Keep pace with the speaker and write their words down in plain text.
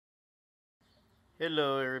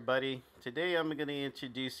Hello everybody. Today I'm going to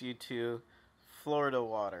introduce you to Florida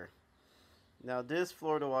water. Now this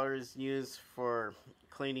Florida water is used for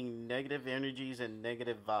cleaning negative energies and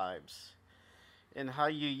negative vibes. And how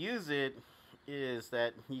you use it is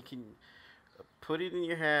that you can put it in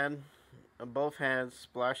your hand, on both hands,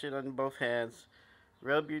 splash it on both hands,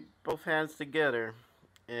 rub your both hands together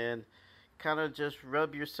and kind of just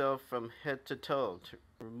rub yourself from head to toe to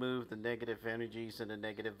remove the negative energies and the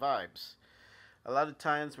negative vibes. A lot of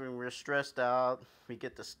times when we're stressed out, we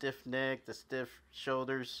get the stiff neck, the stiff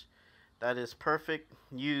shoulders. That is perfect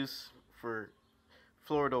use for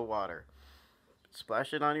Florida water.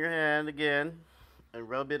 Splash it on your hand again and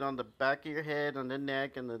rub it on the back of your head, on the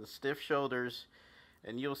neck, and the stiff shoulders,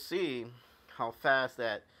 and you'll see how fast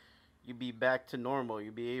that you'll be back to normal.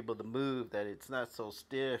 You'll be able to move, that it's not so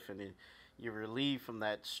stiff, and you're relieved from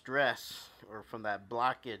that stress or from that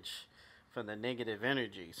blockage from the negative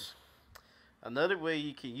energies. Another way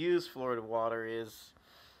you can use Florida water is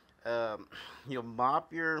you'll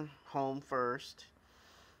mop your home first,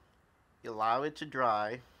 you allow it to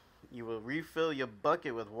dry, you will refill your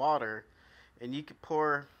bucket with water, and you can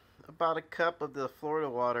pour about a cup of the Florida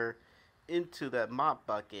water into that mop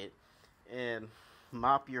bucket and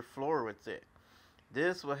mop your floor with it.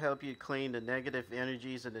 This will help you clean the negative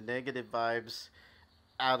energies and the negative vibes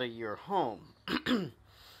out of your home.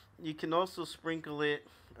 You can also sprinkle it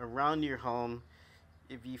around your home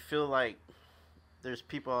if you feel like there's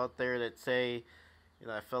people out there that say,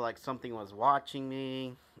 I feel like something was watching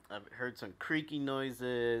me. I've heard some creaky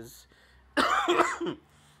noises.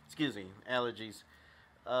 Excuse me, allergies.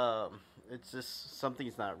 It's just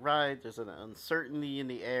something's not right. There's an uncertainty in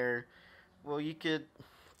the air. Well, you could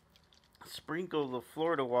sprinkle the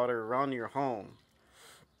Florida water around your home.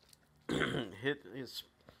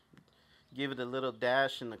 Give it a little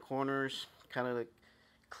dash in the corners, kind of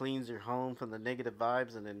cleans your home from the negative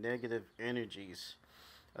vibes and the negative energies.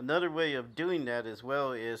 Another way of doing that as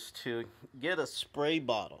well is to get a spray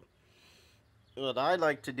bottle. What I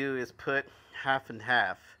like to do is put half and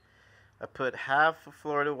half. I put half of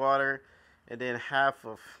Florida water and then half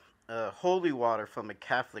of holy water from a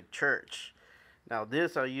Catholic church. Now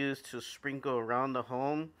this I use to sprinkle around the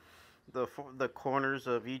home, the corners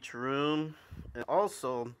of each room, and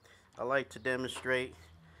also I like to demonstrate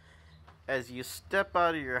as you step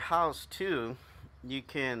out of your house too, you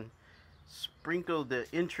can sprinkle the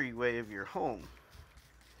entryway of your home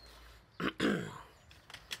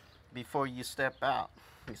before you step out.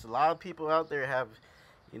 Because a lot of people out there have,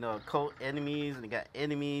 occult enemies, and they got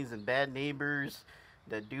enemies and bad neighbors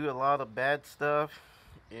that do a lot of bad stuff,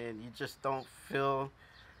 and you just don't feel,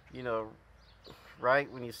 right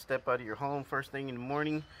when you step out of your home first thing in the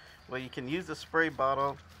morning. Well, you can use a spray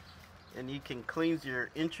bottle and you can cleanse your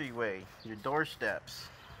entryway, your doorsteps.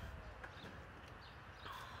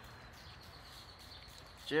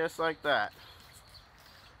 Just like that.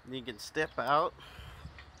 And you can step out,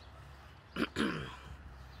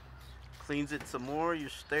 cleans it some more, your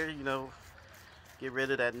stair, get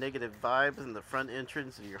rid of that negative vibes in the front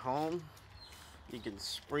entrance of your home. You can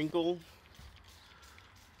sprinkle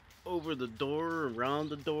over the door, around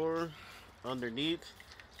the door, underneath,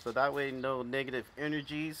 so that way no negative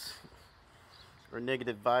energies or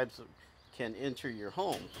negative vibes can enter your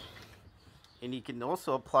home. And you can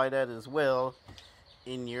also apply that as well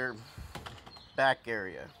in your back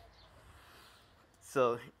area.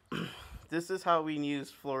 So this is how we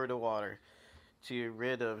use Florida water to get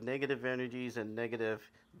rid of negative energies and negative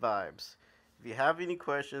vibes. If you have any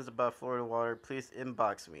questions about Florida water, please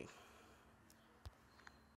inbox me.